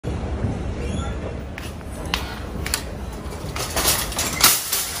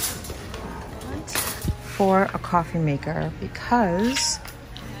for a coffee maker because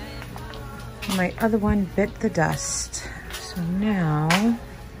my other one bit the dust. So now,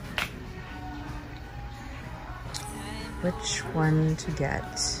 which one to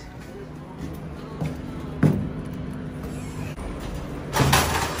get?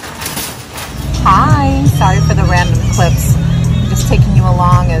 Hi, sorry for the random clips. I'm just taking you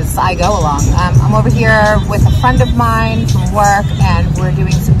along as I go along. I'm over here with a friend of mine from work, and we're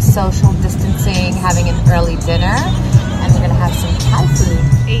doing some social distancing, having an early dinner, and we're gonna have some Thai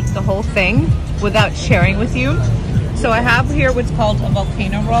food. Ate the whole thing without sharing with you. So I have here what's called a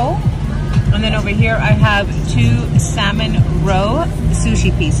volcano roll, and then over here I have 2 salmon roe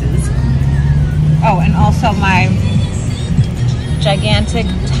sushi pieces. Oh, and also my gigantic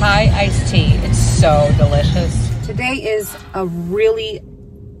Thai iced tea. It's so delicious. Today is a really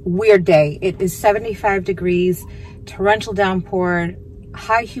weird day. It is 75 degrees, torrential downpour,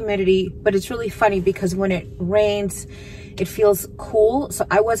 high humidity, but it's really funny because when it rains, it feels cool. So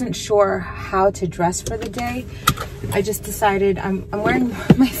I wasn't sure how to dress for the day. I just decided I'm wearing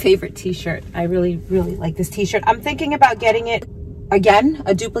my favorite t-shirt. I really, really like this t-shirt. I'm thinking about getting it again,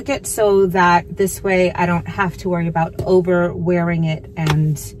 a duplicate, so that this way I don't have to worry about over wearing it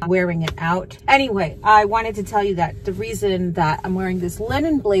and wearing it out. Anyway, I wanted to tell you that the reason that I'm wearing this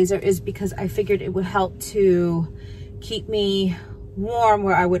linen blazer is because I figured it would help to keep me warm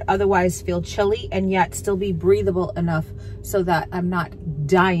where I would otherwise feel chilly and yet still be breathable enough so that I'm not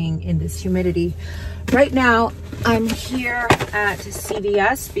dying in this humidity. Right now, I'm here at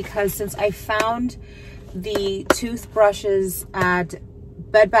CVS because since I found the toothbrushes at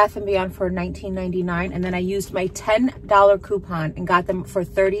Bed Bath & Beyond for $19.99, and then I used my $10 coupon and got them for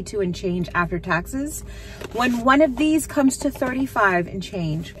 $32 and change after taxes. When one of these comes to $35 and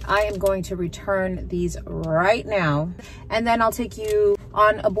change, I am going to return these right now, and then I'll take you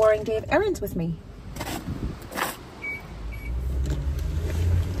on a boring day of errands with me.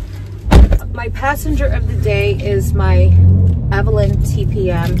 My passenger of the day is my Evelyn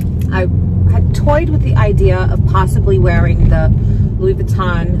TPM. I had toyed with the idea of possibly wearing the Louis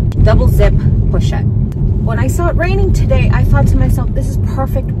Vuitton double zip pochette. When I saw it raining today, I thought to myself, this is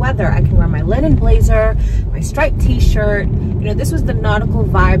perfect weather. I can wear my linen blazer, my striped t-shirt. You know, this was the nautical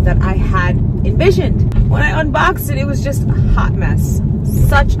vibe that I had envisioned. When I unboxed it, it was just a hot mess.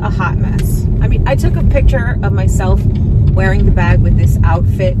 Such a hot mess. I mean, I took a picture of myself wearing the bag with this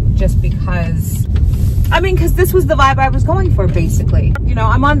outfit just because, because this was the vibe I was going for, basically. You know,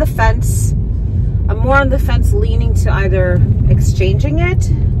 I'm on the fence. I'm more on the fence leaning to either exchanging it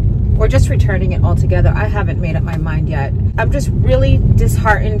or just returning it altogether. I haven't made up my mind yet. I'm just really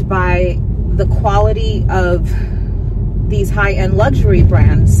disheartened by the quality of these high-end luxury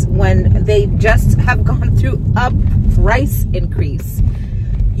brands when they just have gone through a price increase.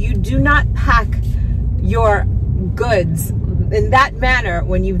 You do not pack your goods in that manner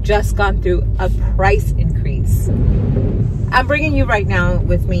when you've just gone through a price increase. I'm bringing you right now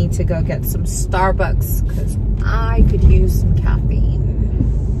with me to go get some Starbucks because I could use some caffeine.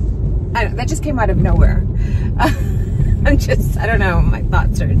 That just came out of nowhere. I don't know, my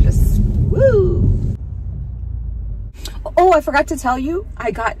thoughts are just, woo. Oh, I forgot to tell you,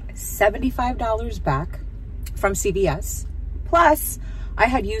 I got $75 back from CVS. Plus, I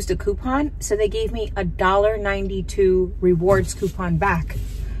had used a coupon, so they gave me a $1.92 rewards coupon back.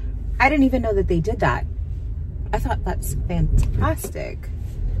 I didn't even know that they did that. I thought that's fantastic.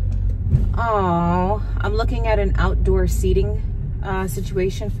 Oh, I'm looking at an outdoor seating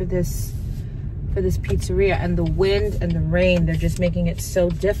situation for this pizzeria, and the wind and the rain, they're just making it so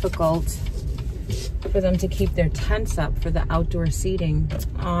difficult for them to keep their tents up for the outdoor seating.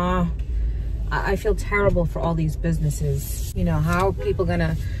 I feel terrible for all these businesses. You know, how are people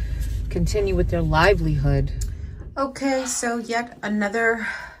gonna continue with their livelihood? Okay, so yet another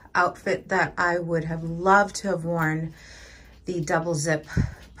outfit that I would have loved to have worn, the double zip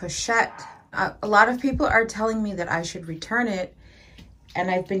pochette. A lot of people are telling me that I should return it, and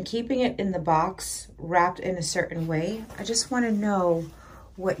I've been keeping it in the box wrapped in a certain way. I just want to know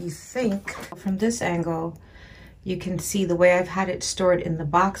what you think. From this angle, you can see the way I've had it stored in the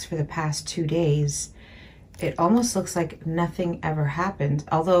box for the past 2 days. It almost looks like nothing ever happened.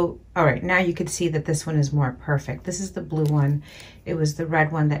 Although, all right, now you can see that this one is more perfect. This is the blue one. It was the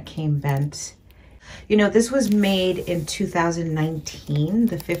red one that came bent. You know, this was made in 2019,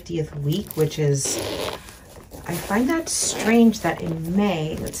 the 50th week, which is, I find that strange that in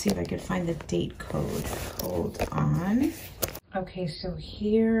May, let's see if I could find the date code. Hold on. Okay, so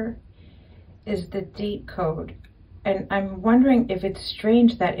here is the date code. And I'm wondering if it's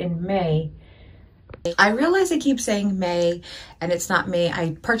strange that in May, I realize I keep saying May and it's not May.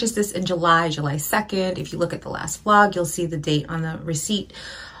 I purchased this in July 2nd. If you look at the last vlog, you'll see the date on the receipt.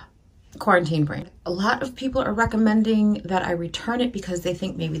 Quarantine brain. A lot of people are recommending that I return it because they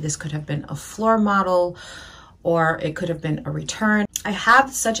think maybe this could have been a floor model or it could have been a return. I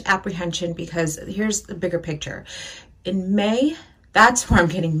have such apprehension because here's the bigger picture. In May, that's where I'm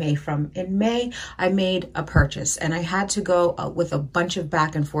getting May from. In May, I made a purchase and I had to go with a bunch of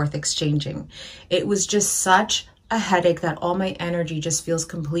back and forth exchanging. It was just such a headache that all my energy just feels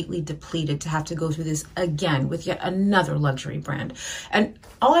completely depleted to have to go through this again with yet another luxury brand. And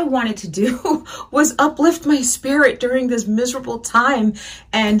all I wanted to do was uplift my spirit during this miserable time.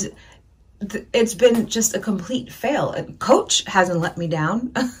 And it's been just a complete fail. And Coach hasn't let me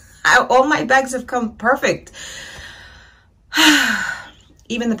down. All my bags have come perfect.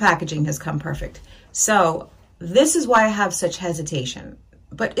 Even the packaging has come perfect. So this is why I have such hesitation.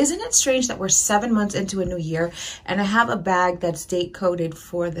 But isn't it strange that we're 7 months into a new year and I have a bag that's date coded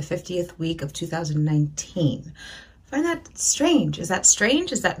for the 50th week of 2019? I find that strange. Is that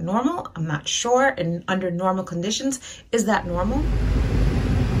strange? Is that normal? I'm not sure. And under normal conditions, is that normal?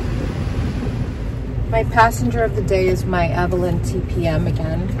 My passenger of the day is my Evelyn TPM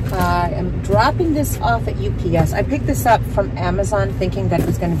again. I am dropping this off at UPS. I picked this up from Amazon thinking that it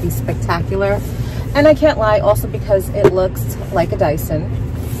was going to be spectacular. And I can't lie, also because it looks like a Dyson.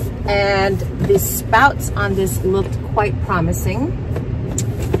 And the spouts on this looked quite promising.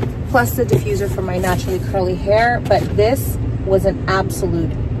 Plus the diffuser for my naturally curly hair. But this was an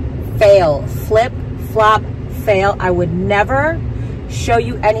absolute fail. Flip, flop, fail. I would never show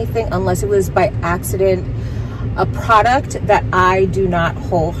you anything unless it was by accident a product that I do not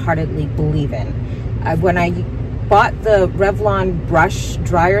wholeheartedly believe in. When I bought the Revlon brush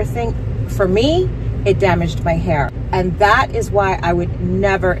dryer thing, for me it damaged my hair, and that is why I would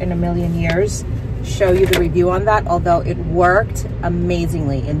never in a million years show you the review on that, although it worked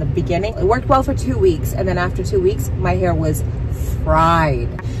amazingly in the beginning. It worked well for 2 weeks, and then after 2 weeks my hair was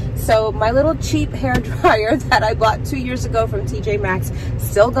fried. So my little cheap hair dryer that I bought 2 years ago from TJ Maxx,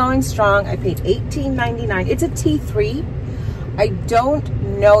 still going strong. I paid $18.99. It's a T3. I don't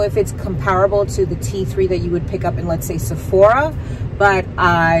know if it's comparable to the T3 that you would pick up in, let's say, Sephora, but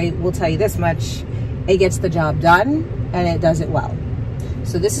I will tell you this much. It gets the job done and it does it well.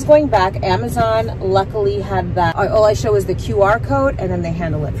 So this is going back. Amazon luckily had that. All I show is the QR code and then they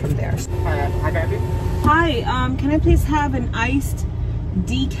handle it from there. Hi, can I please have an iced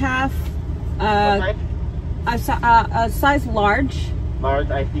decaf, a size large. Large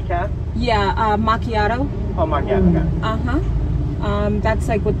iced decaf? Yeah, macchiato. Oh, macchiato, okay. That's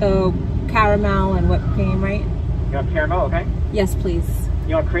like with the caramel and whipped cream, right? You want caramel, okay? Yes, please.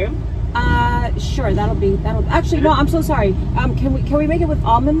 You want cream? Sure, that'll actually, no, I'm so sorry. Can we make it with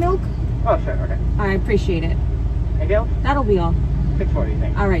almond milk? Oh, sure, okay. I appreciate it. Anything else? That'll be all. $6.40,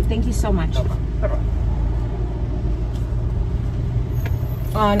 thanks. All right, thank you so much. No problem. No problem.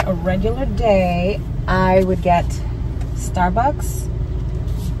 On a regular day, I would get Starbucks,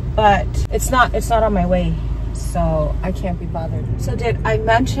 but it's not on my way, so I can't be bothered. So did I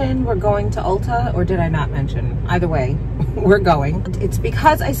mention we're going to Ulta, or did I not mention? Either way, we're going. It's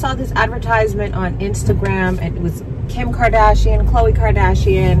because I saw this advertisement on Instagram. It was Kim Kardashian, Khloe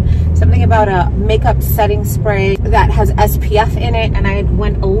Kardashian, something about a makeup setting spray that has SPF in it, and I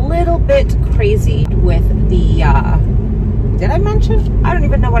went a little bit crazy with the did I mention? I don't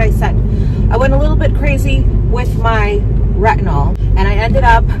even know what I said. I went a little bit crazy with my retinol, and I ended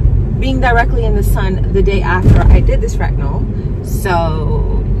up being directly in the sun the day after I did this retinol.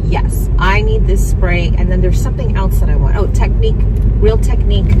 So yes, I need this spray. And then there's something else that I want. Oh, Technique, Real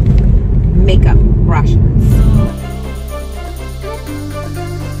Technique makeup brushes.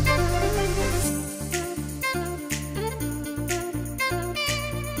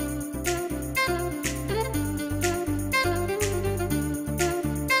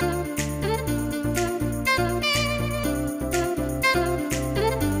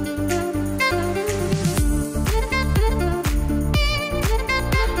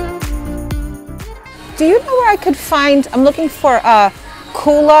 Do you know where I could find, I'm looking for a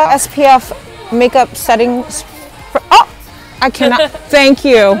Coola SPF makeup setting spray. Oh, I cannot, thank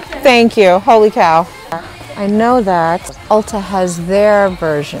you, thank you, holy cow. I know that Ulta has their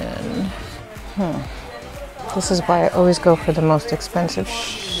version. This is why I always go for the most expensive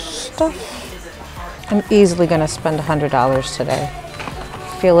stuff. I'm easily gonna spend $100 today.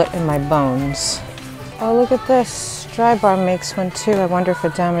 Feel it in my bones. Oh, look at this, Dry Bar makes one too. I wonder if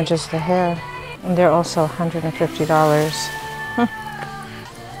it damages the hair. And they're also $150.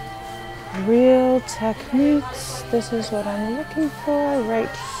 Real Techniques. This is what I'm looking for right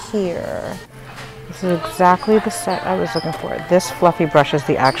here. This is exactly the set I was looking for. This fluffy brush is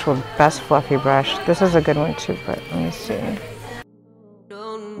the actual best fluffy brush. This is a good one too, but let me see.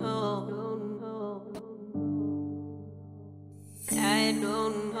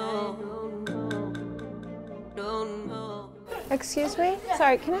 Excuse me?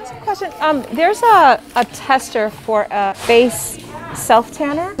 Sorry, can I ask a question? There's a tester for a face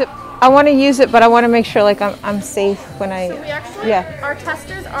self-tanner. I want to use it, but I want to make sure like I'm safe when I... So we actually, our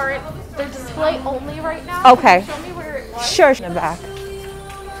testers aren't, they're display only right now. Okay. Show me where it was. Sure. In the back.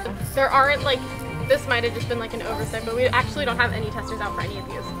 There aren't like, this might have just been like an oversight, but we actually don't have any testers out for any of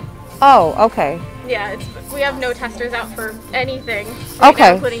these. Oh, okay. Yeah, we have no testers out for anything right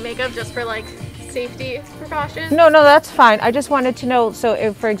now, including makeup, just for like safety precautions. No, that's fine. I just wanted to know, so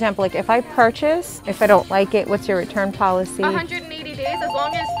if, for example, like if I purchase, if I don't like it, what's your return policy? 180 days, as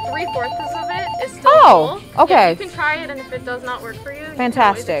long as 3/4 of it is still full. Okay. Yeah, you can try it, and if it does not work for you,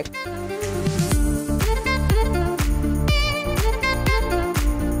 Fantastic. I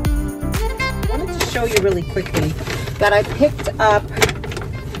wanted to show you really quickly that I picked up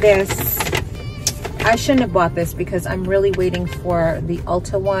this. I shouldn't have bought this because I'm really waiting for the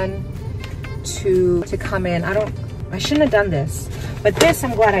Ulta one to come in. I shouldn't have done this, but this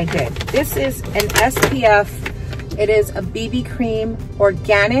I'm glad I did. This is an SPF. It is a BB cream,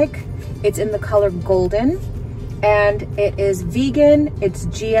 organic. It's in the color golden, and it is vegan. It's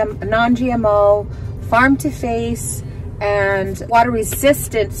non-GMO, farm to face, and water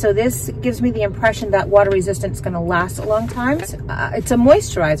resistant. So this gives me the impression that water resistant is going to last a long time. It's a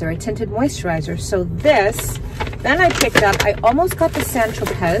moisturizer, a tinted moisturizer. So this, then I picked up, I almost got the Saint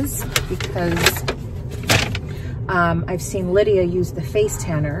Tropez because I've seen Lydia use the face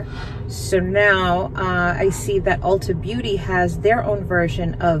tanner. So now I see that Ulta Beauty has their own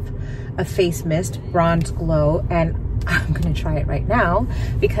version of a face mist, Bronze Glow, and I'm gonna try it right now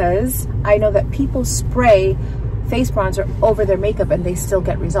because I know that people spray face bronzer over their makeup and they still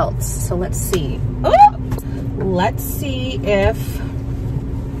get results. So let's see. Oh! Let's see if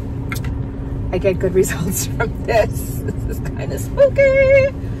I get good results from this. This is kind of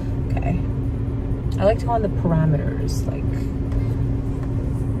spooky. Okay. I like to go on the parameters, like.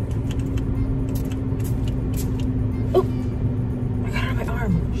 Oh! I got it on my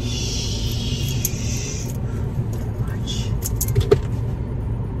arm. Shh. Watch.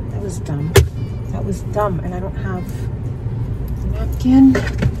 That was dumb. That was dumb, and I don't have a napkin.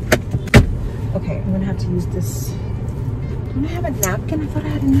 Okay, I'm gonna have to use this. Don't I have a napkin? I thought I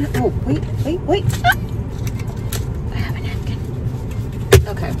had a napkin. Oh, wait. Ah! I have a napkin.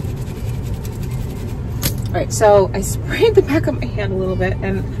 Okay. All right, so I sprayed the back of my hand a little bit,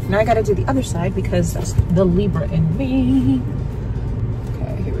 and now I gotta do the other side because that's the Libra in me.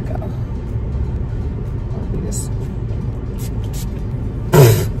 Okay, here we go. I'll do this.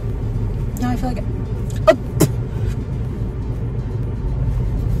 Now I feel like it. Oh.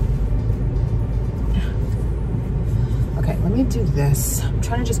 Okay, let me do this. I'm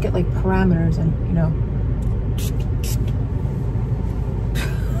trying to just get like parameters and, you know.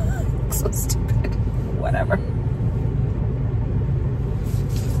 So stupid. Whatever.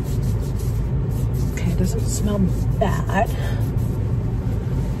 Okay, it doesn't smell bad.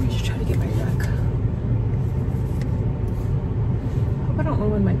 Let me just try to get my rug. Hope I don't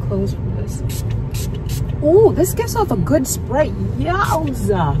ruin my clothes from this. Ooh, this gives off a good spray.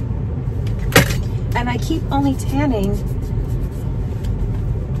 Yowza! And I keep only tanning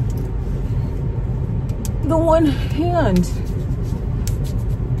the one hand.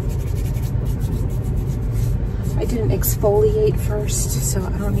 I didn't exfoliate first, so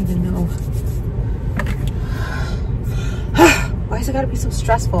I don't even know. Why has it got to be so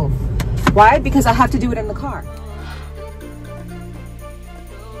stressful? Why? Because I have to do it in the car.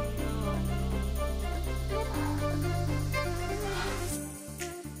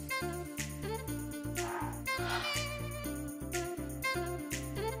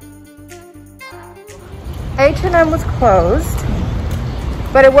 H&M was closed,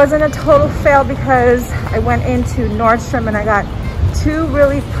 but it wasn't a total fail because I went into Nordstrom and I got two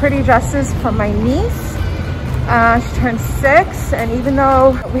really pretty dresses for my niece. She turned 6, and even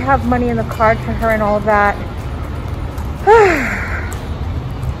though we have money in the card for her and all of that,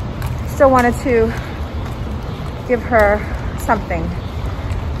 still wanted to give her something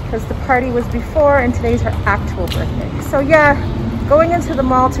because the party was before and today's her actual birthday. So yeah, going into the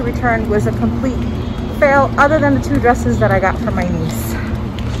mall to return was a complete fail other than the two dresses that I got for my niece.